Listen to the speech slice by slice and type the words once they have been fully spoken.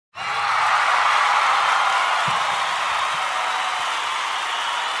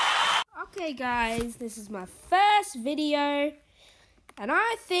Hey guys, this is my first video and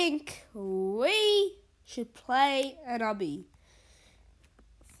I think we should play an obby.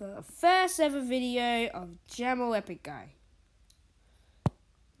 The first ever video of Jamo Epic Guy.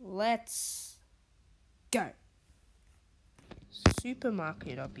 Let's go.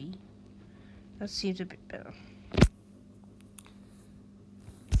 Supermarket obby. That seems a bit better.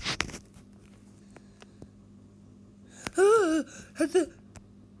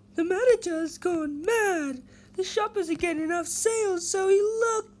 The manager's gone mad. The shop isn't getting enough sales, so he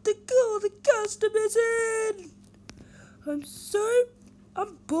locked all the customers in.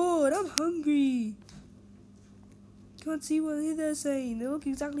 I'm bored. I'm hungry. Can't see what they're saying. They look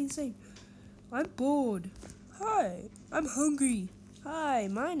exactly the same. I'm bored. Hi, I'm hungry. Hi,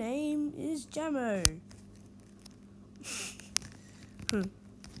 my name is Jamo. Oh,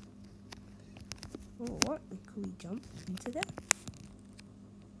 what? Could we jump into that?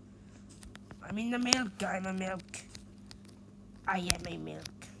 I'm in the milk. I'm a milk. I am a milk.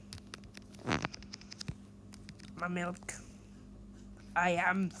 I'm a milk. I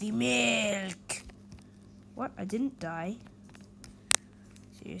am the milk. What? I didn't die.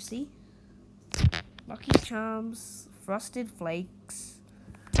 Seriously? Lucky Charms, Frosted Flakes.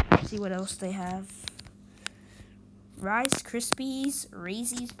 Let's see what else they have. Rice Krispies,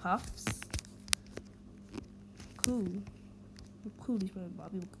 Reese's Puffs. Cool. Cool, these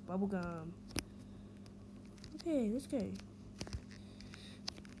bubble gum. Okay, let's go.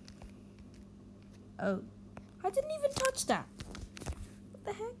 Oh, I didn't even touch that. What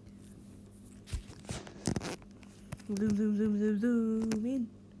the heck? Zoom, zoom, zoom, zoom, zoom in.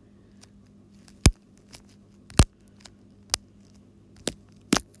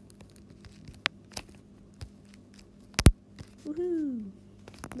 Woohoo!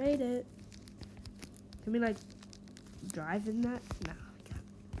 Made it. Can we like drive in that? No, we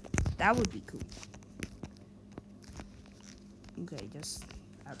can't. That would be cool. Okay, just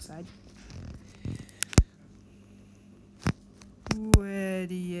outside. Where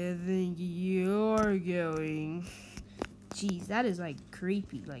do you think you're going? Jeez, that is like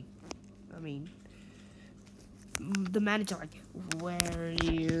creepy. Like, I mean, the manager like, where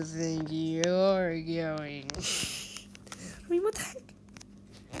do you think you're going? I mean, what the heck?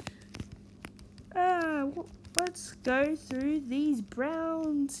 Let's go through these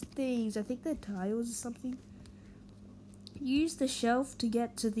brown things. I think they're tiles or something. Use the shelf to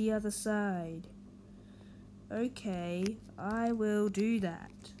get to the other side. Okay, I will do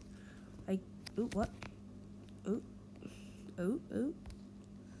that. Ooh, what? Ooh. Ooh, ooh.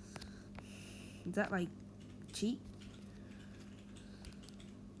 Is that like cheat?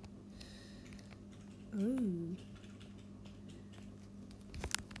 Ooh.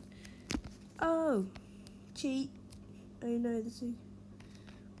 Oh, cheat. Oh no, this is...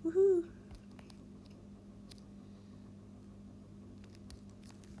 Woohoo.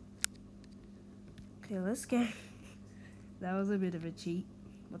 Okay, let's go. That was a bit of a cheat.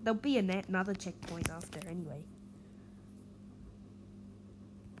 But there'll be another checkpoint after anyway.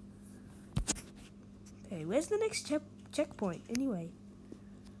 Okay, where's the next checkpoint anyway?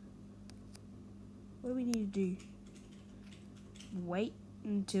 What do we need to do? Wait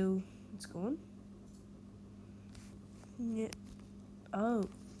until it's gone? Yeah. Oh,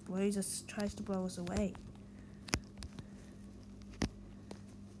 well, he just tries to blow us away.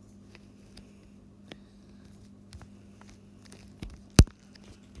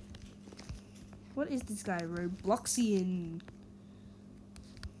 What is this guy? Robloxian.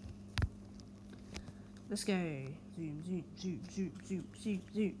 Let's go. Zoom, zoom, zoom, zoom, zoom, zoom,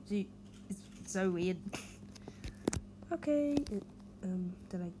 zoom, zoom. It's so weird. Okay. Did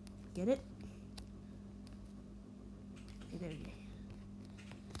I get it? Okay, there we go.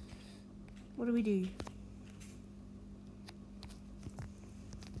 What do we do?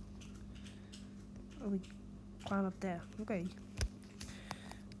 Oh, we climb up there. Okay.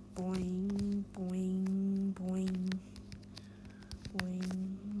 Boing, boing, boing.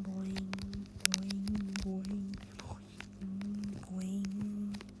 Boing, boing, boing, boing. Boing,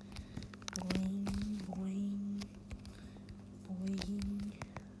 boing, boing, boing.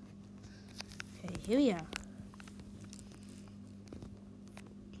 Okay, here we are.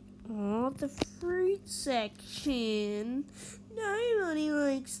 Oh, the fruit section. Nobody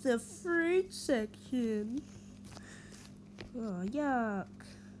likes the fruit section. Oh, yuck.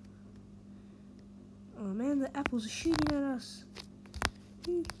 Oh man, the apples are shooting at us.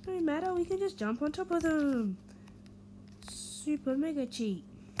 No matter, we can just jump on top of them. Super mega cheat.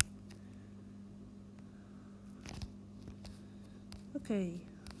 Okay,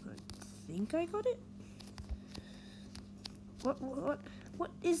 I think I got it. What?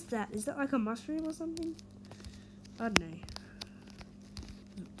 What is that? Is that like a mushroom or something? I don't know.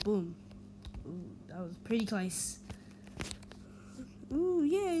 Boom. Ooh, that was pretty close. Ooh,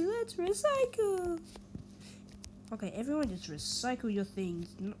 yay, let's recycle. Okay, everyone just recycle your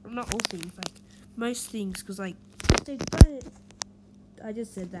things. Not all things, like most things, because like, I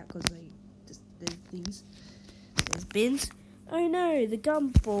just said that because like, there's things. There's bins. Oh no, the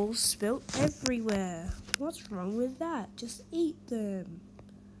gumballs spilt everywhere. What's wrong with that? Just eat them.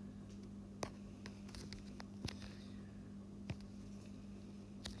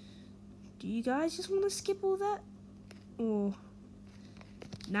 Do you guys just want to skip all that? Or,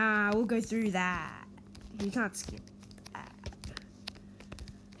 nah, we'll go through that. We can't skip that.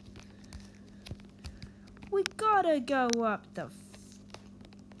 We gotta go up the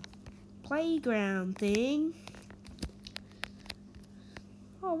playground thing.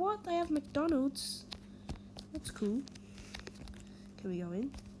 Oh, what? They have McDonald's. That's cool. Can we go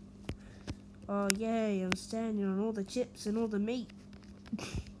in? Oh, yay, I'm standing on all the chips and all the meat.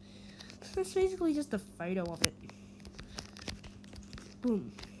 That's basically just a photo of it.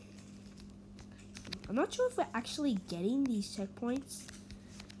 Boom. I'm not sure if we're actually getting these checkpoints.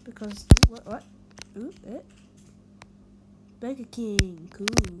 Because, what? Ooh, Burger King,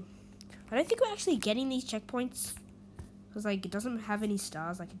 cool. I don't think we're actually getting these checkpoints. Because, like, it doesn't have any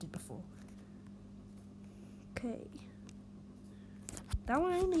stars like it did before. Okay. That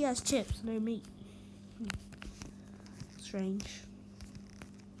one only has chips, no meat. Strange.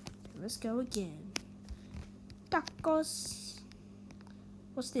 Okay, let's go again. Tacos.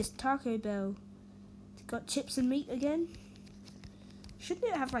 What's this? Taco Bell. It's got chips and meat again? Shouldn't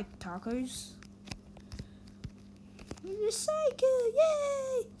it have, like, tacos? Recycle!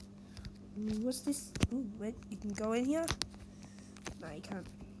 Yay! What's this? Ooh, wait, you can go in here? No, you can't.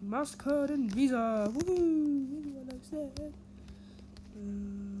 MasterCard and Visa. Woohoo! Everyone likes that.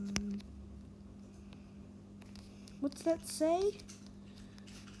 What's that say?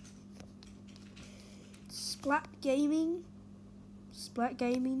 Splat Gaming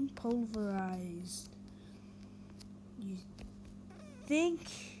pulverized. You think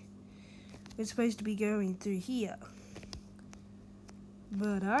we're supposed to be going through here?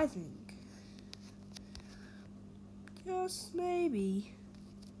 But I think just maybe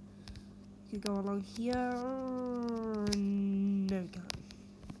you could go along here. No, we can't.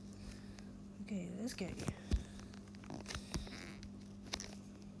 Okay, let's go.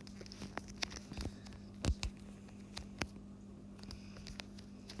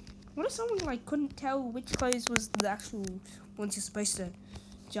 What if someone like couldn't tell which clothes was the actual ones you're supposed to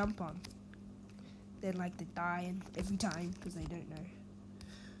jump on? They'd like to die every time because they don't know.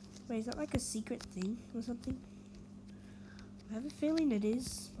 Wait, is that like a secret thing or something? I have a feeling it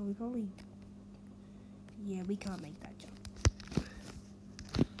is, but we probably... Yeah, we can't make that jump.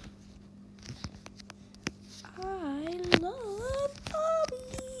 I love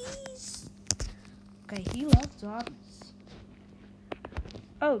Barbies! Okay, he loves Barbies.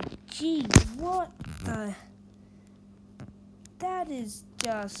 Oh, gee, what the... That is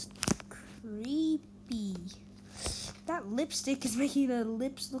just creepy. That lipstick is making the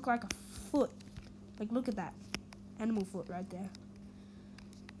lips look like a foot. Like, look at that. Animal foot right there.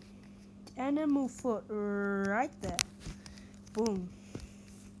 Animal foot right there. Boom.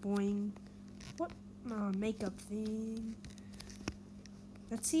 Boing. What? Oh, makeup thing.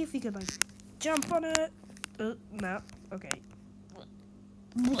 Let's see if we could, like, jump on it. No. Okay.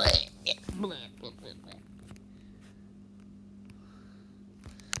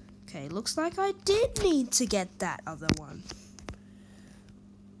 Okay, looks like I did need to get that other one.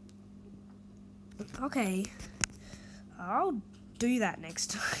 Okay. I'll do that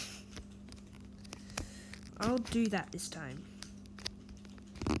next time. I'll do that this time.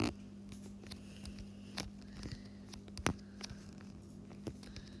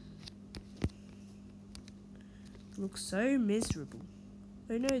 Looks so miserable.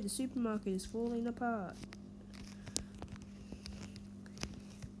 Oh no, the supermarket is falling apart.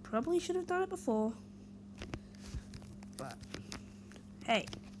 Probably should have done it before. But, hey,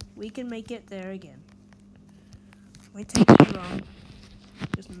 we can make it there again. Won't take too long.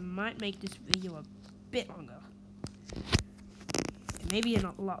 Just might make this video a bit longer. Maybe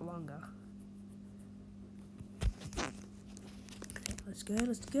a lot longer. Okay, let's go,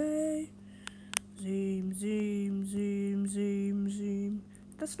 let's go. Zoom, zoom, zoom, zoom, zoom.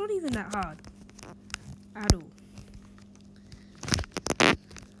 That's not even that hard. At all.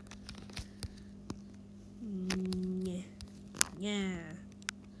 Yeah.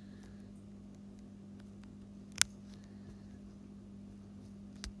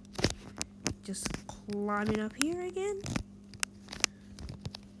 Just climbing up here again.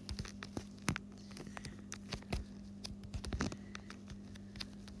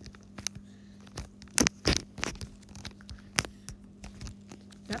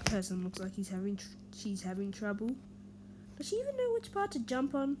 person looks like she's having trouble. Does she even know which part to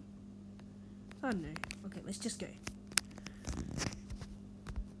jump on? I don't know. Okay, let's just go.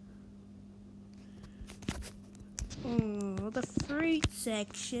 Oh, the fruit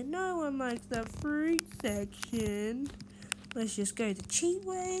section. No one likes the fruit section. Let's just go the cheat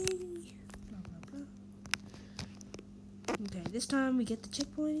way. Blah, blah, blah. Okay, this time we get the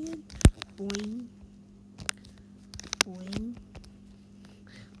checkpoint again. Boing. Boing.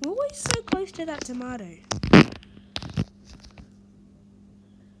 We're always so close to that tomato.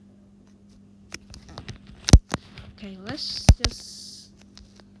 Okay, let's just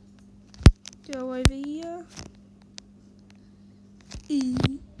go over here.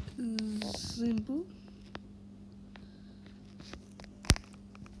 Simple.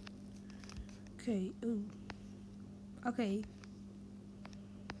 Okay, ooh. Okay.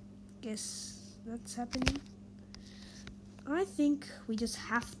 Guess that's happening. I think we just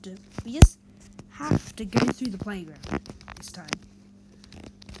have to go through the playground this time.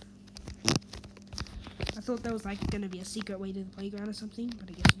 I thought there was like gonna be a secret way to the playground or something, but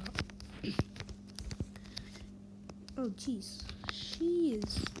I guess not. Oh jeez. She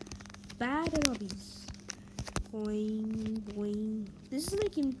is bad at hobbies. Boing, boing. This is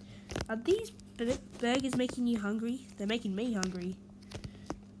making... Are these burgers making you hungry? They're making me hungry.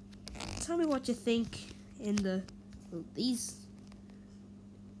 Tell me what you think in the... Oh, these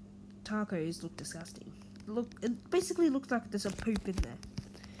tacos look disgusting. It basically looks like there's a poop in there.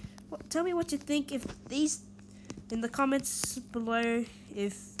 Tell me what you think if these... In the comments below,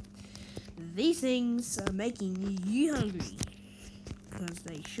 if these things are making you hungry. Because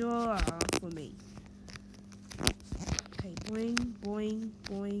they sure are for me. Okay, boing, boing,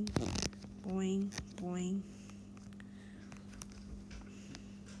 boing, boing, boing.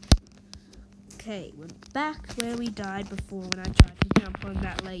 Okay, we're back where we died before when I tried to jump on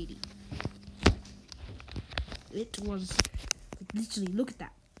that lady. It was, literally, look at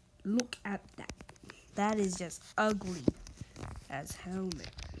that. Look at that. That is just ugly as hell, man.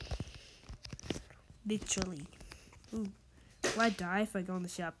 Literally. Ooh. Will I die if I go on the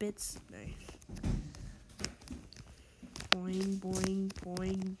sharp bits? No. Boing, boing,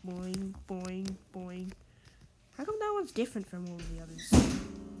 boing, boing, boing, boing. How come that one's different from all the others?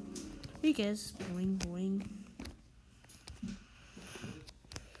 Who cares? Boing, boing.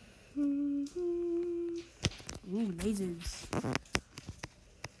 Ooh, lasers.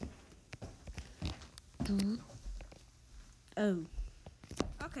 Oh.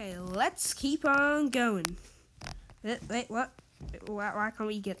 Okay, let's keep on going. Wait, what? Why can't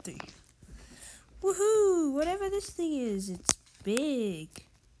we get through? Woohoo! Whatever this thing is, it's big.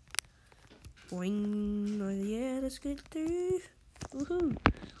 Boing. Oh, yeah, let's get through. Woohoo!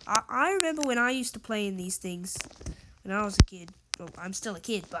 I remember when I used to play in these things when I was a kid. Well, I'm still a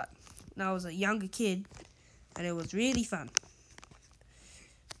kid, but when I was a younger kid, and it was really fun.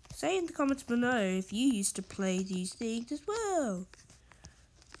 Say in the comments below if you used to play these things as well.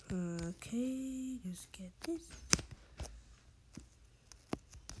 Okay, let's get this.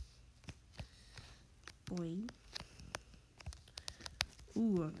 Boing.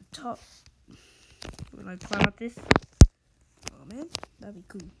 Ooh, on the top. Will I climb up this? Oh man, that'd be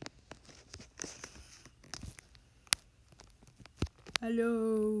cool.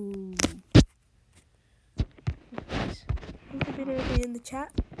 Hello. There's a bit of it in the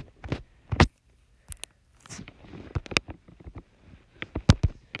chat.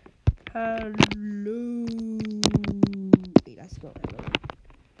 Hello. Wait, I spelled hello.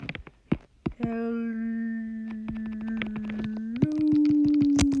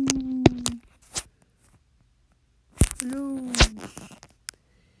 Hello.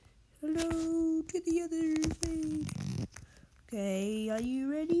 Hello to the other side. Okay, are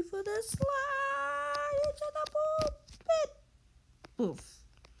you ready for the slide into the ball pit? Poof.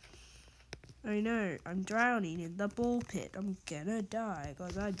 I know, I'm drowning in the ball pit. I'm gonna die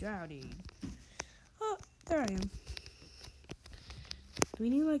because I'm drowning. Oh, there I am. Do we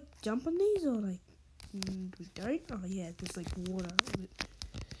need to like jump on these or like we don't? Oh yeah, there's like water on it.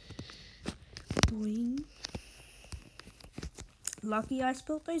 Boing. Lucky I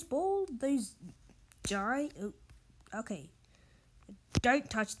spilled those giant. Oh, okay. Don't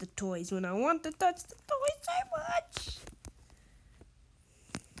touch the toys when I want to touch the toys so much.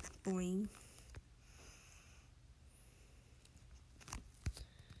 Boing.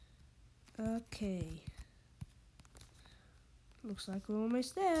 Okay. Looks like we're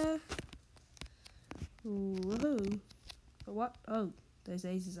almost there. Woohoo. But what? Oh, those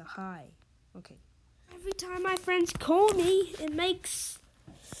lasers are high. Okay. Every time my friends call me, it makes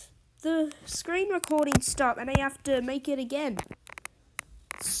the screen recording stop and I have to make it again.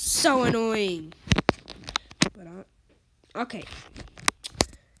 So annoying. But okay.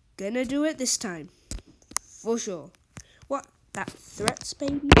 Gonna do it this time. For sure. What? That threats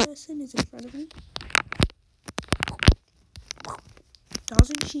baby person is in front of me?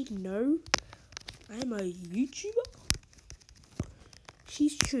 Doesn't she know I'm a YouTuber? She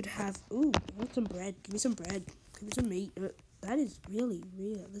should have. Ooh, I want some bread. Give me some bread. Give me some meat. That is really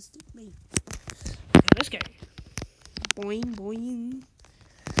realistic meat. Okay, let's go. Boing, boing.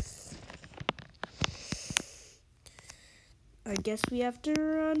 I guess we have to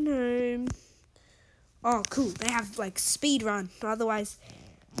run home. Oh, cool. They have, like, speed run. Otherwise,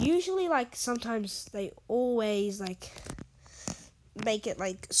 usually, like, sometimes they always, like, make it,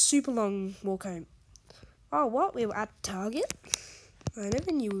 like, super long walk home. Oh, what? We were at Target? I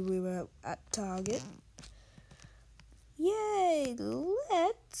never knew we were at Target. Yay!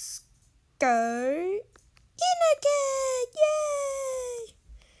 Let's go in again! Yay!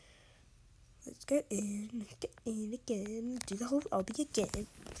 Let's go in again. Do the whole obby again.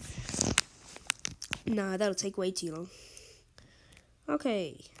 Nah, that'll take way too long.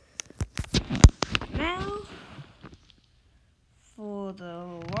 Okay. Now for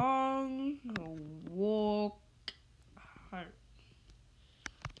the long walk home.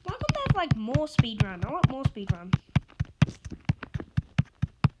 Why can't they have like more speed run? I want more speed run.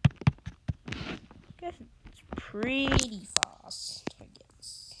 Guess it's pretty fast, I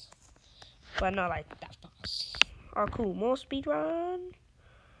guess. But not like that fast. Oh cool, more speed run.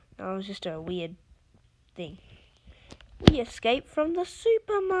 That was just a weird thing. We escaped from the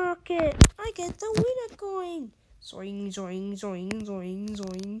supermarket. I get the winner coin. Zoing, zoing, zoing, zoing,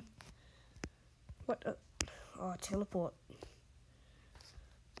 zoing. What? Oh, teleport.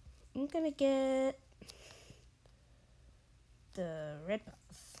 I'm gonna get the red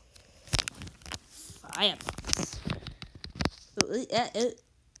path. Fire path.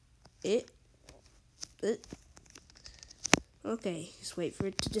 Okay, just wait for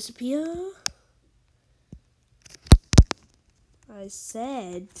it to disappear. I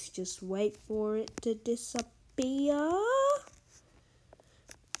said, just wait for it to disappear.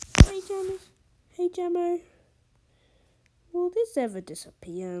 Hey, Jammer. Hey, Jammer. Will this ever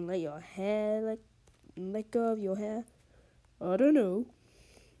disappear and let your hair, let go of your hair? I don't know.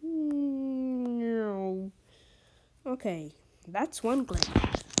 No. Okay, that's one glitch.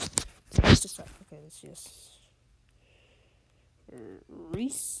 Let's just, okay, let's just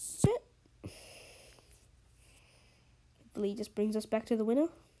reset. Hopefully, just brings us back to the winner.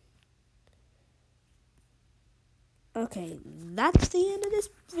 Okay, that's the end of this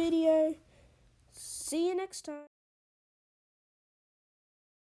video. See you next time.